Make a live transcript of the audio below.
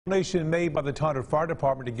Donation made by the Tyler Fire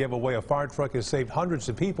Department to give away a fire truck has saved hundreds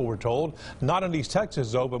of people, we're told. Not in East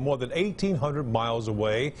Texas, though, but more than 1,800 miles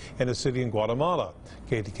away in a city in Guatemala.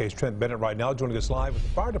 KETK's Trent Bennett right now joining us live with the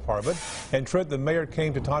fire department. And Trent, the mayor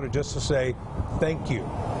came to Tyler just to say thank you.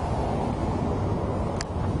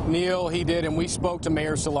 Neil, he did, and we spoke to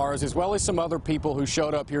Mayor Solares as well as some other people who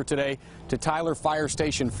showed up here today to Tyler Fire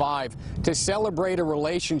Station 5 to celebrate a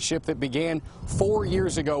relationship that began 4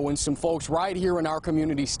 years ago when some folks right here in our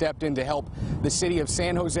community stepped in to help the city of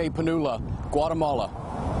San Jose Pinula, Guatemala.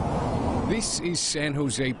 This is San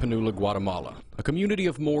Jose Pinula, Guatemala, a community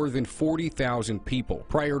of more than 40,000 people.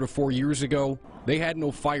 Prior to 4 years ago, they had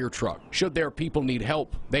no fire truck. Should their people need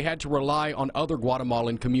help, they had to rely on other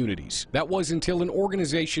Guatemalan communities. That was until an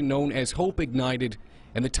organization known as Hope Ignited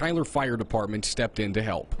and the Tyler Fire Department stepped in to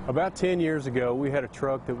help. About 10 years ago, we had a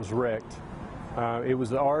truck that was wrecked. It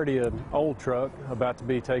was already an old truck about to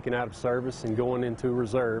be taken out of service and going into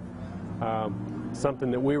reserve. Something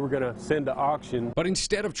that we were going to send to auction. But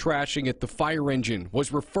instead of trashing it, the fire engine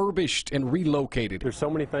was refurbished and relocated. There's so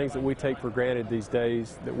many things that we take for granted these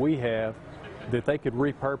days that we have that they could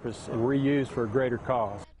repurpose and reuse for a greater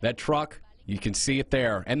cause. That truck, you can see it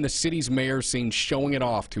there, and the city's mayor seen showing it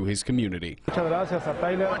off to his community. I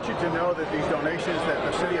want you to know that these donations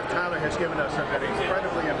that the city of Tyler has given us are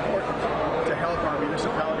incredibly important to help our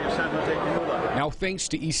municipality of San Jose Pinula. Now, thanks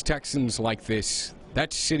to East Texans like this,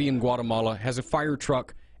 that city in Guatemala has a fire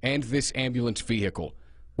truck and this ambulance vehicle.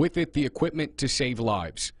 With it, the equipment to save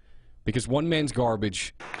lives. Because one man's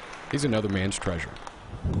garbage is another man's treasure.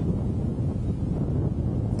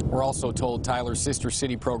 We're also told Tyler's Sister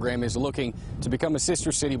City program is looking to become a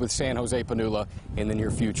sister city with San Jose Pinula in the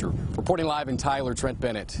near future. Reporting live in Tyler, Trent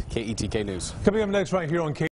Bennett, KETK News. Coming up next right here on